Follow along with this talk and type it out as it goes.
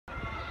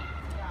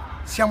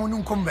Siamo in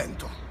un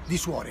convento di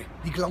suore,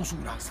 di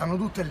clausura, stanno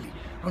tutte lì.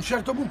 A un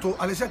certo punto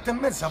alle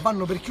 7:30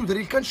 vanno per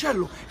chiudere il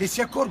cancello e si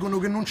accorgono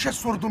che non c'è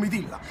Suor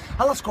Domitilla.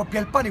 Allora scoppia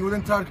il panico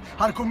dentro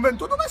al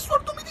convento. Dov'è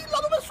Suor Domitilla?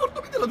 Dov'è Suor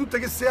Domitilla? Tutte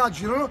che si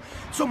agitano, no?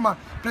 Insomma,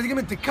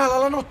 praticamente cala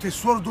la notte e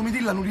Suor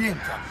Domitilla non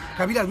rientra.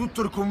 Capirà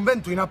tutto il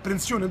convento in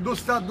apprensione. Dove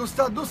sta? Dove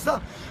sta? Dove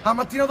sta? La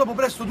mattina dopo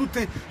presto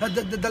tutte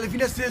dalle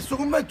finestre del suo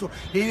convento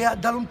e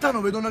da lontano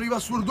vedono arrivare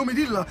Suor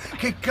Domitilla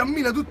che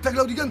cammina tutta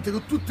claudicante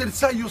con tutto il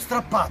saio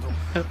strappato.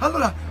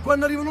 Allora,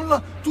 quando arrivano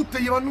là, tutte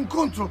gli vanno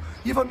incontro,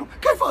 gli fanno: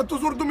 che hai fatto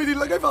Suor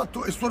Domitilla, che hai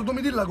fatto? E Suor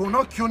Domitilla con un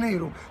occhio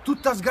nero,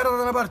 tutta sgarrata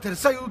da una parte, il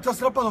saio tutta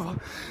strappato,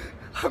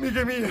 fa: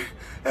 amiche mie,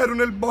 ero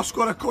nel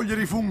bosco a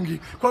raccogliere i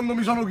funghi, quando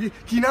mi sono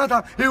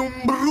chinata e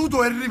un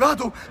bruto è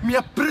arrivato, mi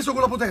ha preso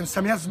con la potenza,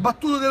 mi ha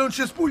sbattuto dentro un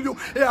cespuglio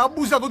e ha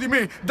abusato di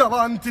me,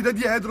 davanti, da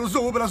dietro,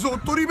 sopra,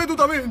 sotto,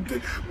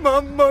 ripetutamente.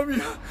 Mamma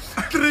mia,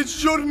 3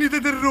 giorni di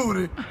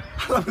terrore.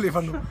 Allora le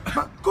fanno: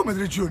 ma come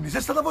 3 giorni?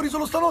 Sei stata fuori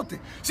solo stanotte?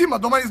 Sì, ma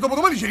domani,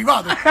 dopodomani ci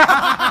rivado.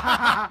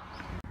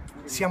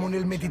 Siamo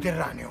nel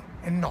Mediterraneo,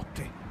 è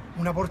notte.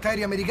 Una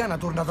portaerei americana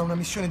torna da una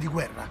missione di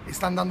guerra e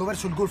sta andando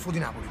verso il Golfo di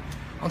Napoli.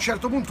 A un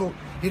certo punto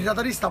il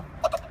radarista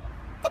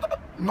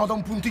nota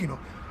un puntino.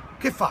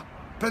 Che fa?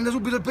 Prende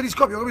subito il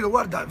periscopio, capito?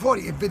 Guarda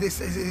fuori e vede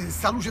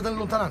sta luce da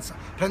lontananza.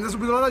 Prende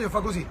subito la radio e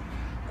fa così: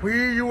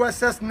 qui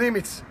USS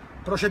Nimitz,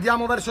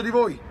 procediamo verso di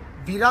voi.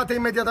 Virate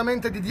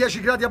immediatamente di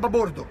 10 gradi a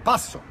babordo.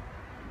 Passo.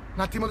 Un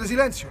attimo di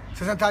silenzio,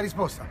 si sente la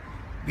risposta.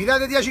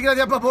 Virate 10 gradi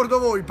a babordo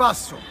voi,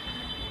 passo.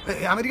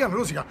 Americano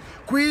rosica.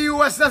 Qui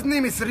USS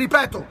Nimitz,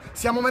 ripeto,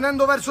 stiamo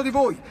venendo verso di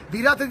voi.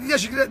 Virate di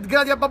 10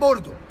 gradi a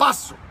babordo,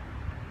 passo.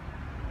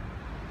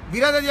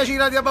 Virate 10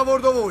 gradi a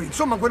babordo voi.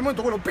 Insomma, in quel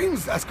momento quello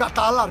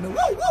scatta l'allarme. Wow,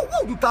 wow,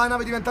 wow, tutta la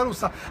nave diventa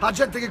rossa. La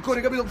gente che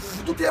corre, capito?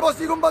 Tutti i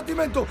posti di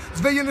combattimento.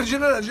 Sveglia il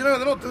generale di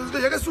notte si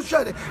sveglia. Che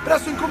succede?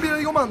 Presto in cabina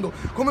di comando.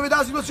 Come vede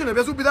la situazione,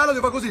 via subito la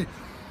radio, fa così: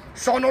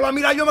 sono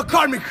l'ammiraglio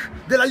McCormick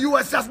della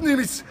USS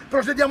Nimitz.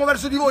 Procediamo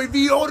verso di voi.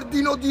 Vi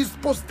ordino di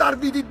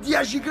spostarvi di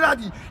 10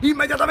 gradi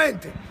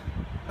immediatamente.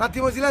 Un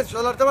attimo di silenzio,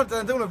 dall'altra parte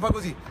sente uno e fa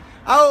così: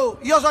 oh,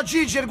 io so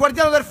Gigi, il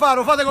guardiano del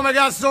faro, fate come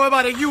cazzo mi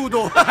pare,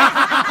 chiudo.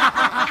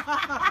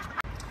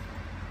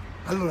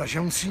 Allora c'è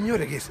un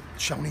signore che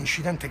ha un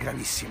incidente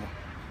gravissimo,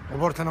 lo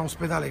portano a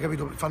ospedale,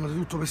 capito? Fanno di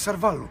tutto per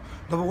salvarlo.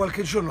 Dopo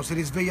qualche giorno si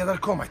risveglia dal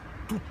coma, è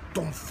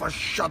tutto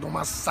infasciato,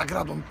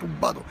 massacrato,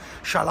 intubato,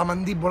 c'ha la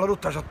mandibola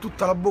rotta, c'ha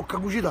tutta la bocca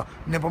cucita,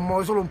 ne può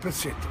muovere solo un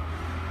pezzetto.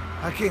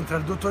 A che entra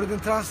il dottore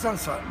dentro la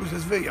stanza, lui si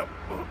sveglia,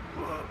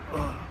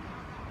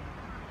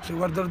 si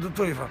guarda il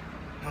dottore e fa: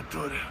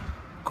 dottore,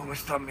 come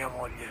sta mia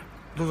moglie?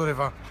 Il dottore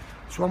fa: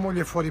 sua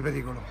moglie è fuori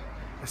pericolo,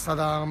 è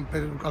stata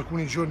per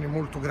alcuni giorni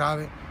molto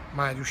grave,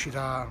 ma è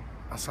riuscita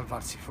a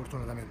salvarsi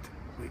fortunatamente.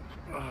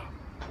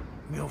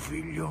 Mio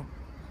figlio?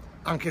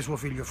 Anche suo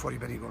figlio è fuori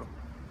pericolo,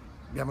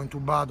 abbiamo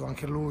intubato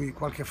anche lui,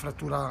 qualche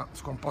frattura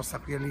scomposta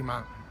qui e lì,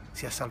 ma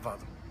si è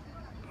salvato.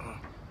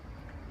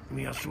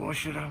 Mia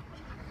suocera?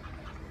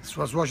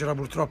 Sua suocera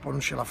purtroppo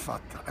non ce l'ha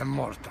fatta, è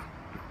morta.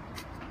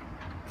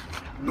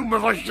 Non mi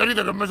faccia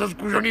ridere che mi sono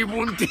scuciano i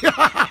punti.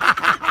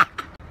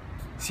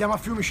 Siamo a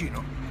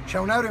Fiumicino, c'è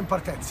un aereo in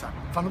partenza,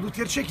 fanno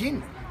tutti il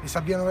check-in e si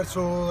avviano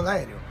verso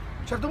l'aereo. A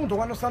un certo punto,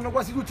 quando stanno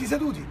quasi tutti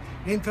seduti,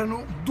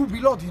 entrano 2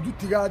 piloti,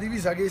 tutti con la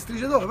divisa che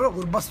strisce d'oro, però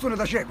col bastone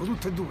da cieco,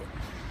 tutti e 2.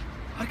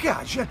 Perché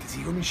la gente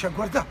si comincia a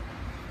guardare,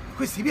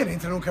 questi viene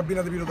entrano in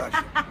cabina di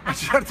pilotaggio. A un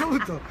certo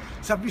punto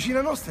si avvicina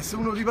a nostra e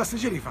uno dei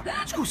passeggeri fa: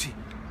 scusi,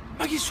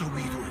 ma chi sono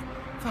quei 2?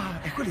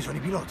 Fa: e quelli sono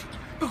i piloti.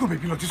 Ma come i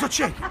piloti? Sono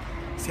ciechi.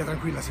 Stia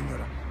tranquilla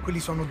signora, quelli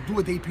sono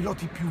 2 dei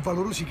piloti più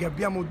valorosi che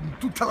abbiamo in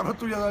tutta la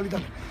pattuglia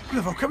dell'Italia.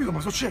 Io fa: ho capito, ma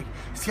sono ciechi.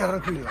 Stia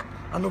tranquilla,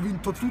 hanno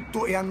vinto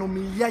tutto e hanno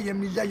migliaia e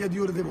migliaia di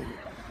ore di volo.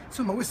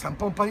 Insomma, questa è un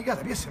po'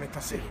 impanicata, via si mette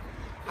a serio.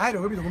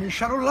 Aereo, capito,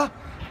 cominciano là,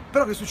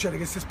 però che succede?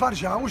 Che si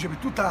sparge la voce per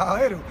tutta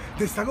l'aereo di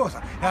questa cosa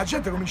e la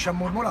gente comincia a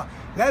mormorare.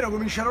 L'aereo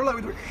cominciano là,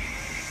 capito?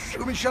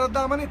 Cominciano a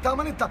dare la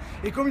manetta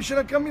e cominciano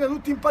a camminare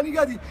tutti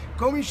impanicati,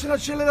 cominciano a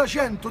accelerare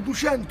 100,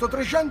 200,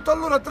 300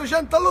 all'ora,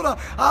 300 all'ora,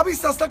 la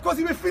pista sta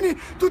quasi per finire,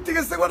 tutti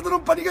che si guardano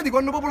impanicati,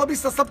 quando proprio la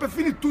pista sta per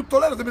finire, tutto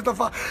l'aereo si mette a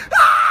fare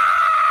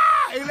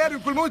ah! E l'aereo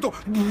in quel momento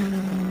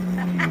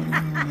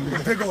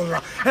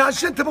decolla e la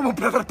gente proprio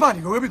prende al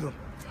panico, capito?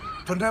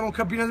 Torniamo in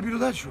cabina di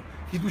pilotaggio,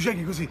 i 2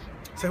 ciechi così,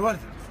 si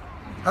guarda,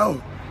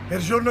 oh, è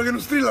il giorno che non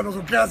strillano,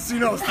 sono cazzi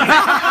nostri.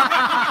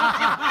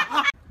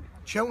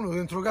 C'è uno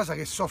dentro casa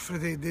che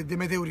soffre di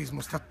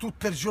meteorismo, sta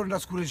tutto il giorno a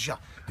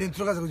scureggiare,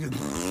 dentro casa così,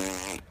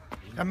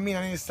 cammina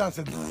nelle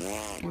stanze,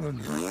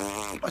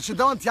 ma c'è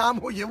davanti alla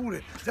moglie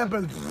pure,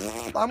 sempre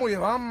la moglie,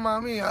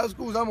 mamma mia,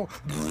 scusa, ma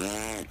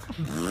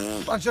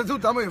c'è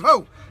tutta la moglie,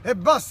 oh, e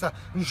basta,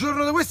 un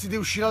giorno di questi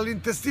devi uscire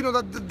all'intestino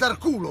dal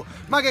culo,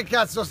 ma che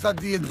cazzo sta a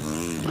dire?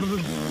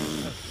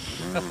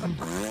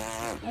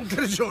 Un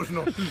 3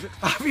 giorno,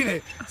 alla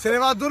fine se ne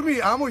va a dormire,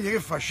 la moglie che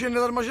fa? Scende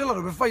dal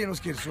macellario per fargli uno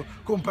scherzo,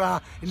 compra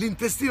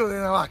l'intestino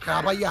della vacca,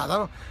 la pagliata,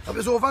 no? La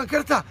preso, lo fa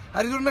incartare,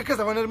 ritorna a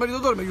casa quando il marito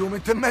dorme, glielo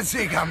mette in mezzo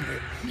ai gambe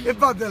e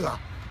va di là.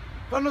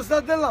 Quando sta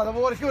di là, dopo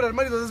qualche ora il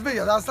marito si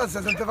sveglia dalla stanza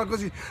e sente fa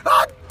così: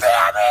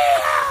 oddio!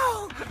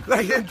 mio!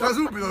 Lei entra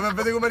subito per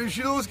vedere come è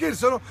riuscito lo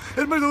scherzo, no?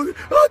 E il marito dice,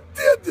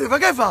 oddio, ma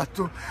che hai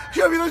fatto?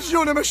 C'avevi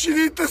ragione, mi è uscito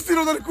il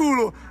intestino dal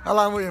culo.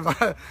 Allora la moglie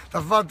fa,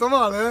 t'ha fatto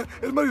male, eh?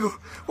 E il marito,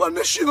 quando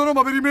è uscito no,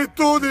 ma mi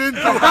rimetto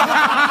dentro.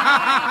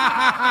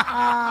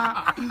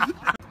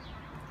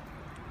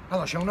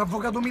 Allora c'è un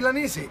avvocato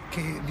milanese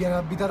che viene a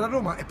abitare a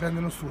Roma e prende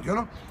uno studio,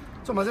 no?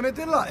 Insomma si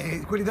mette là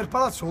e quelli del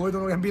palazzo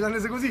vedono che è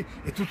milanese così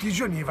e tutti i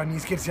giorni gli fanno gli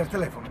scherzi al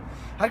telefono.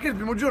 Anche il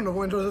primo giorno,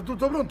 come è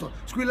tutto pronto,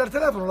 squilla il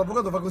telefono,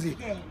 l'avvocato fa così.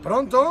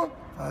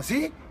 Pronto? Ah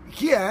sì?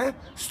 Chi è?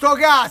 Sto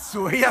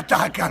cazzo! E gli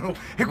attaccano.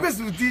 E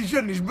questo tutti i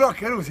giorni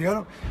sblocca Rosica,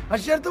 no? A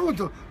un certo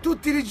punto,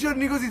 tutti i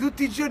giorni così,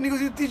 tutti i giorni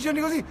così, tutti i giorni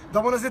così,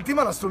 dopo una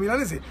settimana sto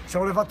milanese se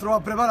vuole far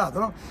trovare preparato,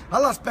 no?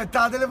 Allora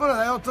aspetta la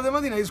telefonata alle 8 di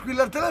mattina, gli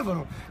squilla il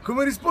telefono,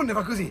 come risponde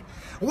fa così.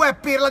 Uè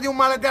pirla di un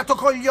maledetto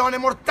coglione,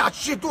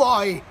 mortacci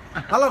tuoi!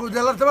 Allora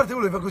dall'altra parte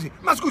quello gli fa così.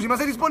 Ma scusi, ma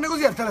se risponde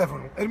così al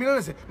telefono? E il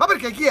milanese, ma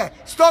perché chi è?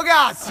 Sto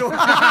cazzo!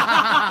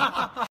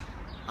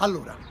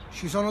 Allora,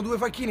 ci sono due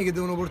facchini che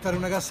devono portare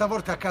una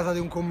cassaforte a casa di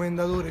un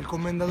commendatore, il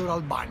commendatore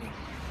Albani.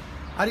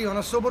 Arrivano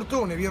a sto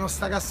portone, pigliano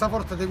sta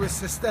cassaforte di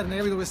queste esterne,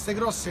 capito? Queste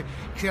grosse,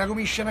 che la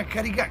cominciano a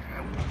caricare.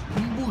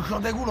 Un bucio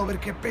di culo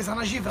perché pesa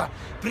una cifra,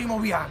 primo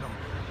piano,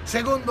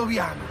 secondo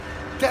piano,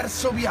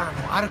 terzo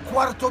piano, al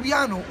quarto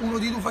piano uno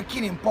di due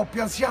facchini un po'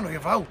 più anziano che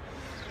fa, oh,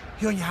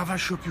 io non la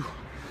faccio più,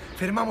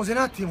 fermiamoci un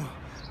attimo,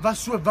 va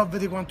su e va a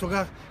vedere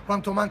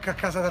quanto manca a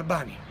casa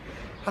d'Albani.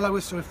 Allora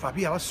questo che fa?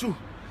 Pia, va su.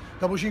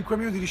 Dopo 5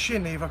 minuti di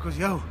scena gli fa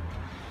così, oh,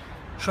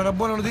 c'ho una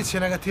buona notizia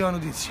e una cattiva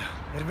notizia.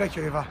 E il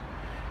vecchio gli fa,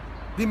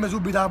 dimmi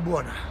subito la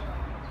buona.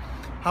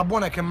 La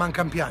buona è che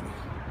manca un piano.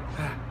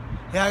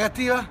 E la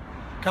cattiva?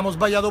 Che abbiamo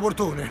sbagliato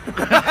portone.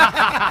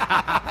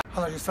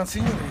 Allora c'è sta un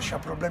signore che ha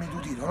problemi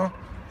d'udito, no?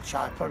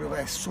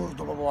 È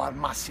sordo proprio al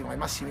massimo, ai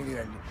massimi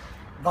livelli.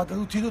 Va da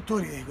tutti i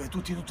dottori e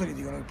tutti i dottori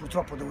dicono che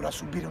purtroppo dovrà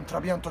subire un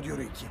trapianto di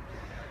orecchie.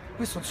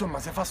 Questo insomma,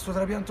 se fa sto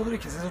trapianto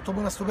d'orecchie, se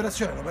sottopone a sta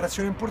operazione, è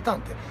un'operazione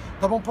importante,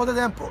 dopo un po' di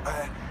tempo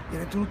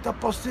viene tenuto a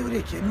posto le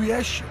orecchie, lui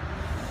esce,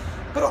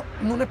 però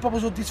non è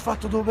proprio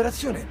soddisfatto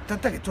dell'operazione,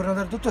 tant'è che torna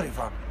dal dottore e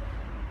fa,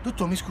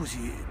 dottor mi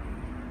scusi,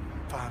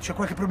 c'è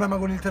qualche problema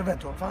con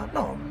l'intervento? Fa,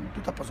 no,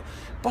 tutto a posto,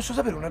 posso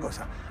sapere una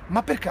cosa,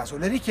 ma per caso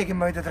le orecchie che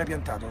mi avete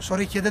trapiantato sono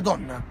orecchie di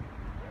donna?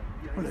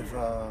 E lei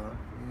fa,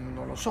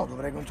 non lo so,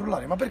 dovrei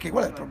controllare, ma perché?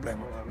 Qual è il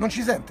problema? Non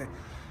ci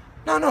sente?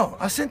 No,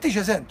 a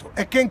sentire sento,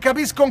 è che non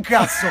capisco un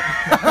cazzo!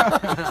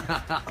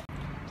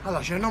 Allora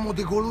c'è un uomo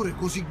di colore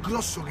così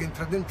grosso che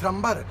entra dentro a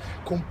un bar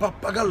con un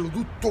pappagallo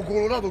tutto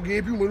colorato che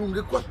le piume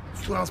lunghe qua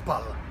su una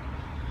spalla.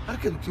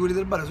 Perché tutti quelli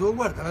del bar se lo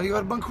guardano, arriva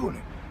al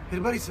bancone e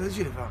il barista si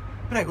gira e fa,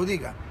 prego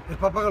dica, e il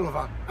pappagallo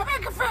fa, ma che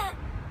caffè?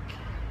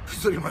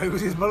 Questo rimane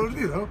così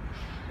sbalordito, no?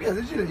 Via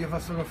si gira e gli fa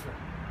sto caffè.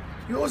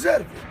 Glielo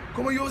serve,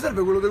 come glielo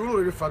serve quello di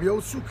colore che fa, via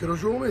lo zucchero,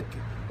 ce lo mette,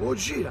 lo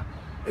gira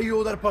e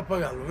glielo dà il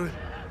pappagallo,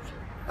 capito?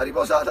 Ha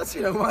riposato la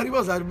tazzina, come ha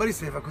riposato il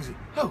barista gli fa così,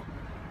 oh,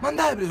 ma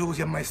andai hai preso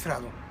così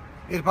ammaestrato?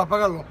 E il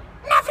pappagallo,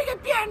 in Africa è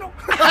pieno!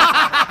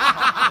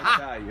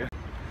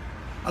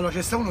 Allora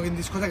c'è sta uno che in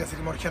discoteca si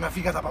rimorchia una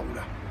figa da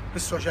paura.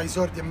 Questo c'ha i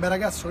soldi, è un bel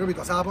ragazzo,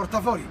 capito? Se la porta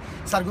fuori,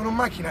 salgono in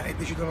macchina e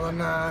decidono di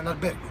andare in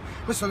albergo.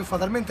 Questo che fa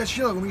talmente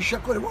eccitato comincia a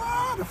correre,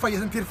 wow, per fargli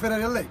sentire il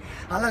Ferrari a lei.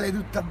 Allora lei è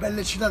tutta bella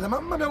eccitata,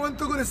 mamma mia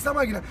quanto corre sta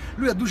macchina.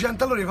 Lui a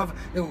 200 all'ora gli fa,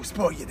 oh,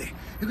 spogliate.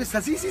 E questa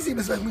sì,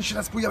 mi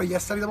cominciano a spogliare, gli è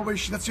salita proprio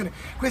l'eccitazione.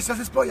 Questa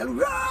si spoglia, lui,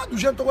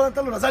 240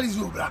 all'ora, sali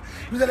sopra.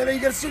 Lui se le vede i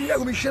calzoni,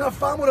 cominciano a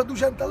fare amore a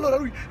 200 all'ora,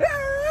 lui...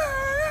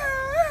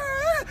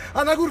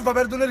 a una curva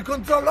perdono il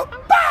controllo,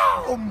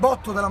 un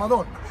botto della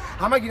Madonna,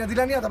 la macchina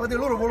dilaniata, perché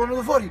loro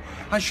volano fuori,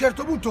 a un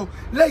certo punto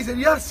lei si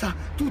rialza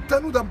tutta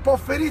nuda, un po'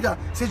 ferita,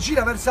 si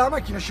gira verso la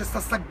macchina, c'è sta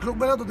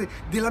agglomerato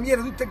di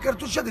lamiere tutte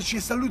incartocciate e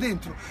ci sta lui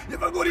dentro, gli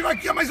fa corri, ma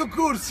chiama i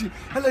soccorsi,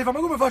 e lei fa, ma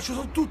come faccio,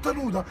 sono tutta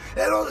nuda,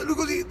 e lui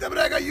così, te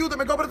prego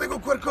aiutami, coprite con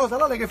qualcosa,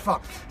 allora lei che fa?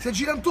 Si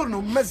gira intorno,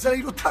 in mezzo ai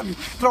rottami,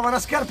 trova una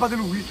scarpa di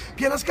lui,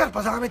 piena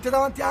scarpa, se la mette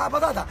davanti alla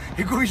patata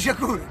e comincia a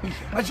correre,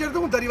 a un certo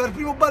punto arriva al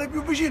primo bar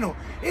più vicino,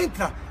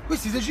 entra,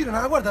 questi si girano,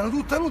 la guardano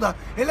tutta nuda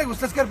e lei con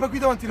questa scarpa qui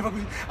davanti le fa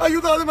così,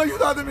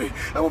 aiutatemi,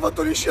 abbiamo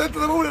fatto un incidente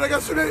da paura,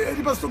 ragazzo è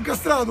rimasto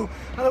incastrato.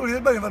 Allora quelli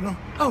del bar gli fanno,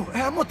 oh,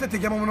 a mo' te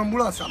chiamiamo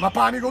un'ambulanza, ma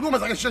panico tu, mi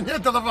sa che c'è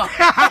niente da fare.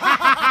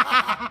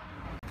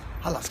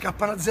 Allora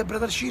scappa una zebra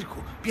dal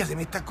circo, Pia si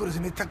mette a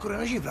correre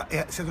una cifra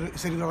e si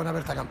ritrova in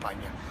aperta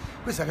campagna.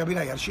 Questa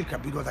capirai al circo è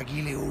abituata a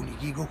chi leoni,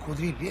 chi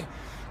coccodrilli,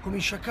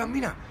 comincia a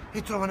camminare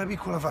e trova una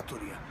piccola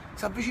fattoria.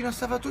 Si avvicina a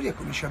sta fattoria e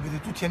comincia a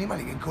vedere tutti gli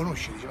animali che non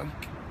conosce, dice,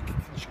 ma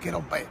che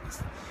roba è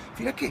questa?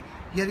 Fino a che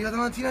gli è arrivata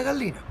davanti una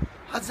gallina,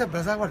 la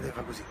zebra se la guarda e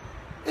fa così,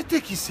 e te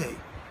chi sei?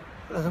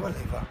 Allora si guarda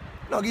e fa,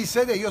 no chi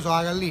sei te? Io sono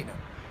la gallina.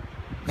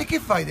 E che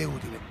fai di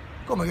utile?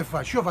 Come che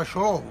faccio? Io faccio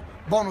l'uovo,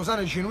 buono,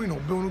 sano e genuino,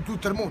 bevono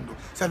tutto il mondo,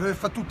 serve per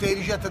fare tutte le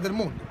ricette del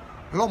mondo,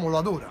 l'uomo lo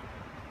adora.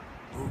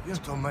 Oh, io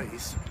sto mai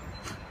visto.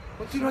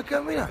 Continua a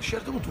camminare, a un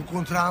certo punto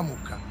incontra la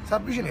mucca, si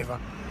avvicina e fa,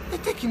 e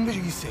te chi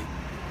invece chi sei?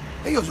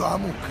 E io sono la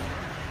mucca.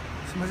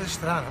 Ma sei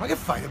strana, ma che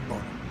fai di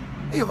buono?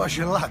 E io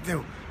faccio il latte,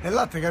 oh. E il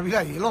latte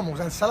capirai, l'uomo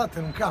senza latte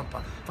non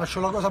campa,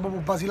 faccio la cosa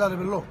proprio basilare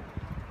per l'uomo.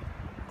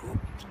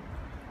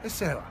 e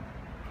se ne va.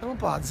 Dopo un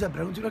po' la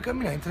zebra continua a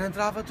camminare, entra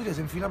alla fattoria,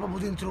 si infila proprio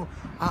dentro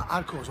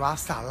al coso, alla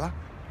stalla,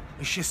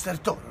 e scesta il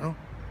toro, no?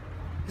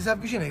 E si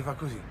avvicina e gli fa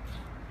così.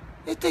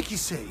 E te chi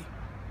sei?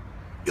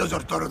 Io sono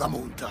il toro da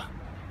monta.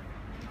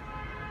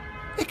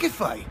 E che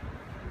fai?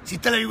 Se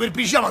te levi quel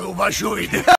pigiama, te lo faccio vedere.